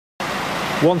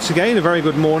Once again, a very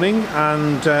good morning,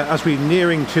 and as we're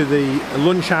nearing to the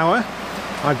lunch hour,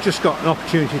 I've just got an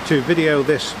opportunity to video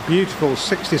this beautiful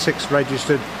 66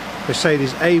 registered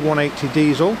Mercedes A180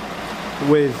 diesel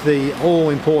with the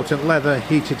all-important leather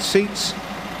heated seats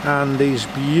and these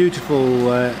beautiful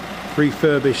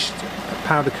refurbished,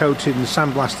 powder-coated and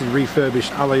sandblasted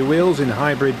refurbished alloy wheels in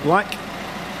hybrid black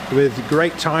with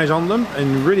great tyres on them,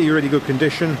 in really good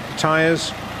condition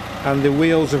tyres, and the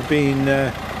wheels have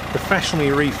been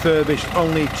professionally refurbished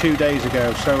only 2 days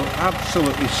ago, so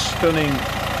absolutely stunning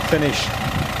finish,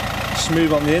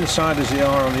 smooth on the inside as they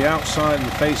are on the outside and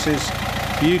the faces.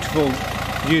 Beautiful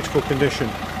condition.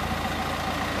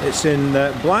 It's in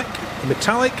black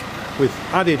metallic with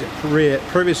added rear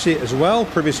privacy as well,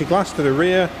 privacy glass to the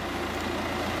rear,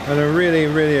 and a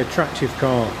really attractive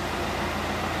car.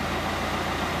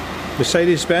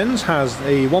 Mercedes-Benz has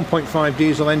a 1.5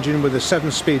 diesel engine with a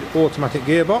 7-speed automatic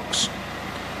gearbox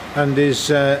and is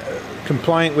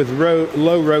compliant with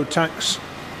low road tax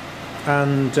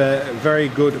and very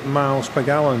good miles per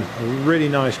gallon. A really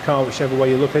nice car whichever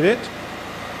way you look at it.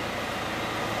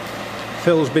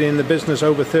 Phil's been in the business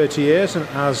over 30 years and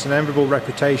has an enviable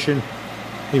reputation.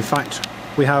 In fact,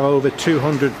 we have over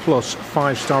 200 plus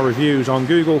 5-star reviews on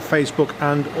Google, Facebook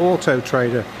and Auto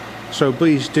Trader, so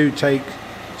please do take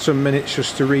some minutes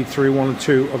just to read through one or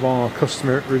two of our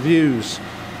customer reviews.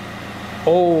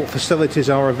 All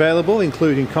facilities are available,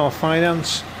 including car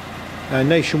finance,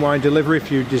 nationwide delivery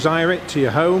if you desire it to your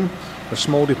home. A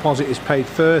small deposit is paid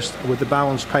first, with the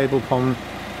balance payable upon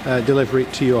delivery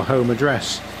to your home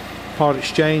address. Part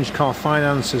exchange, car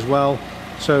finance as well.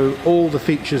 So all the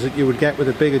features that you would get with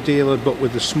a bigger dealer, but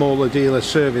with the smaller dealer,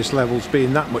 service levels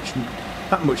being that much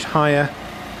higher.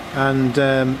 And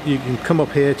you can come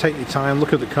up here, take your time,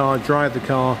 look at the car, drive the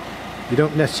car. You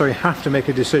don't necessarily have to make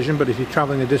a decision, but if you're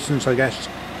travelling a distance, I guess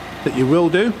that you will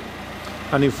do.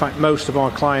 And in fact, most of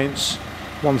our clients,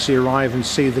 once they arrive and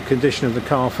see the condition of the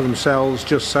car for themselves,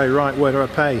 just say, right, where do I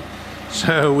pay?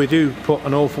 So we do put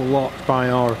an awful lot by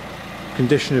our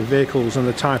condition of vehicles and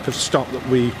the type of stock that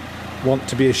we want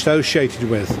to be associated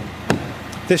with.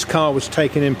 This car was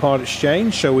taken in part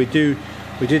exchange, so we did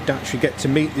actually get to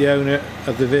meet the owner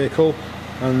of the vehicle,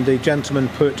 and the gentleman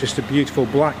purchased a beautiful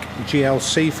black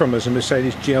GLC from us, a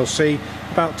Mercedes GLC,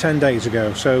 about 10 days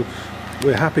ago. So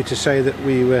we're happy to say that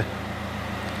we were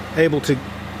able to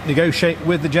negotiate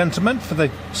with the gentleman for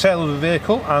the sale of the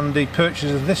vehicle and the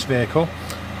purchase of this vehicle.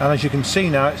 And as you can see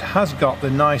now, it has got the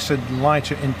nicer,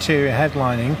 lighter interior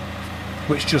headlining,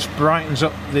 which just brightens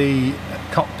up the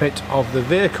cockpit of the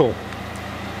vehicle.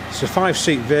 It's a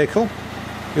 5-seat vehicle.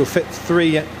 You'll fit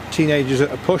 3 teenagers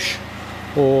at a push,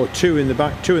 or 2 in the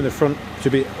back, 2 in the front, to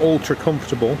be ultra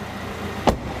comfortable.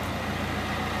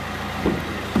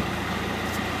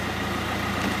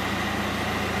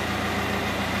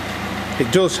 It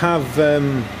does have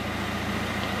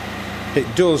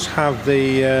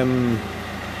the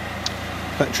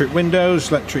electric windows,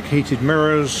 electric heated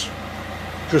mirrors,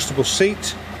 adjustable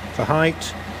seat for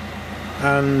height,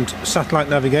 and satellite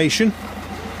navigation.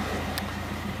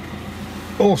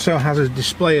 Also has a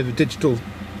display of a digital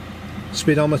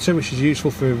speedometer, which is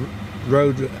useful for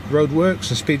road works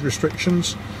and speed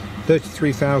restrictions.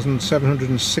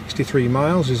 33,763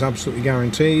 miles is absolutely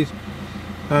guaranteed,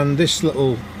 and this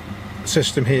little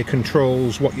system here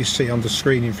controls what you see on the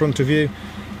screen in front of you.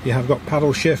 You have got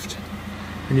paddle shift,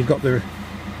 and you've got the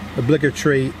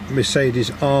obligatory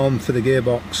Mercedes arm for the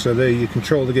gearbox, so there you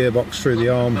control the gearbox through the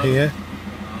arm here.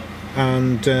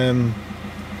 And let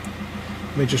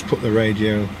me just put the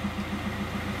radio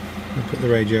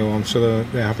on, so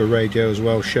they have a radio as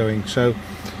well showing. So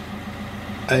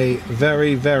a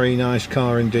very nice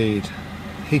car indeed.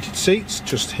 Heated seats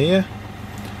just here.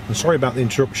 I'm sorry about the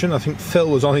interruption. I think Phil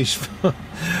was on his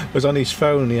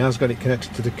phone. He has got it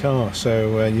connected to the car,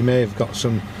 so you may have got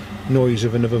some noise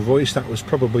of another voice. That was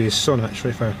probably his son, actually,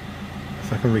 if I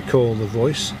can recall the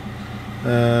voice.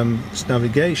 It's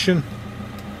navigation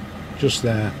just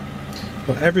there.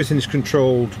 But everything is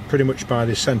controlled pretty much by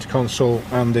this centre console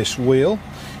and this wheel.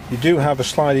 You do have a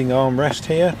sliding armrest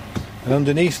here, and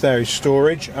underneath there is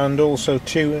storage and also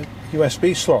 2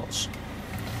 USB slots.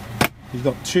 You've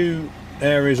got 2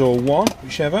 areas, or 1,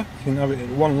 whichever. You can have it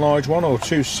 1 large one or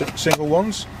 2 single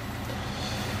ones.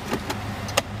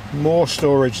 More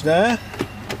storage there,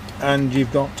 and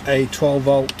you've got a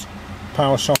 12-volt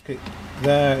power socket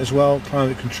there as well.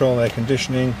 Climate control, air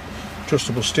conditioning.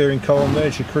 Adjustable steering column,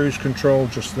 there's your cruise control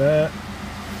just there.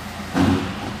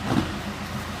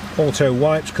 Auto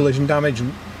wipes, collision damage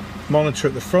monitor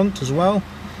at the front as well,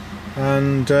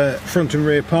 and front and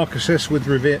rear park assist with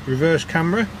reverse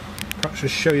camera. Perhaps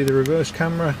just show you the reverse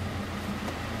camera.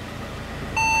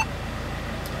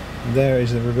 There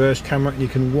is the reverse camera. You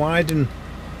can widen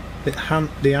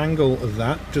the angle of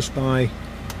that just by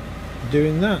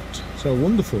doing that. So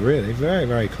wonderful, really. Very,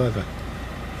 very clever.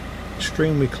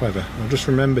 Extremely clever. I'll just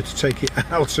remember to take it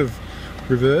out of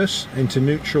reverse into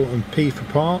neutral and P for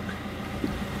park.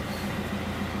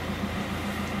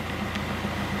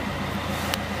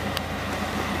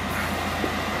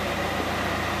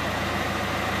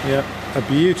 Yeah, a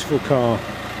beautiful car.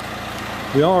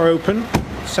 We are open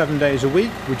 7 days a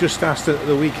week. We just asked that at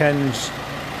the weekends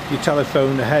you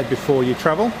telephone ahead before you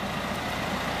travel.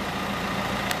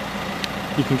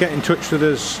 You can get in touch with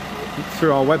us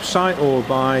through our website or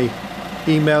by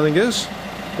emailing us.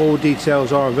 All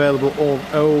details are available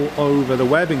all over the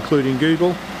web, including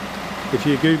Google. If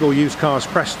you Google used cars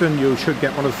Preston, you should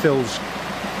get one of Phil's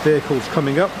vehicles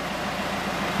coming up.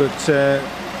 But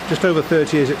just over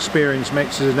 30 years experience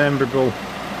makes us an enviable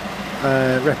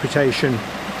reputation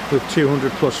with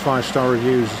 200 plus 5-star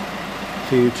reviews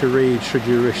for you to read, should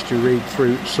you wish to read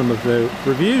through some of the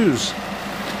reviews.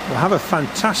 Well, have a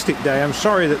fantastic day. I'm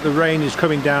sorry that the rain is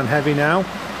coming down heavy now.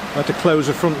 I had to close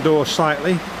the front door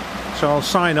slightly, so I'll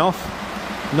sign off,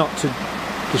 not to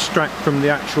distract from the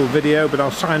actual video, but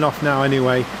I'll sign off now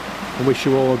anyway, and wish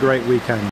you all a great weekend.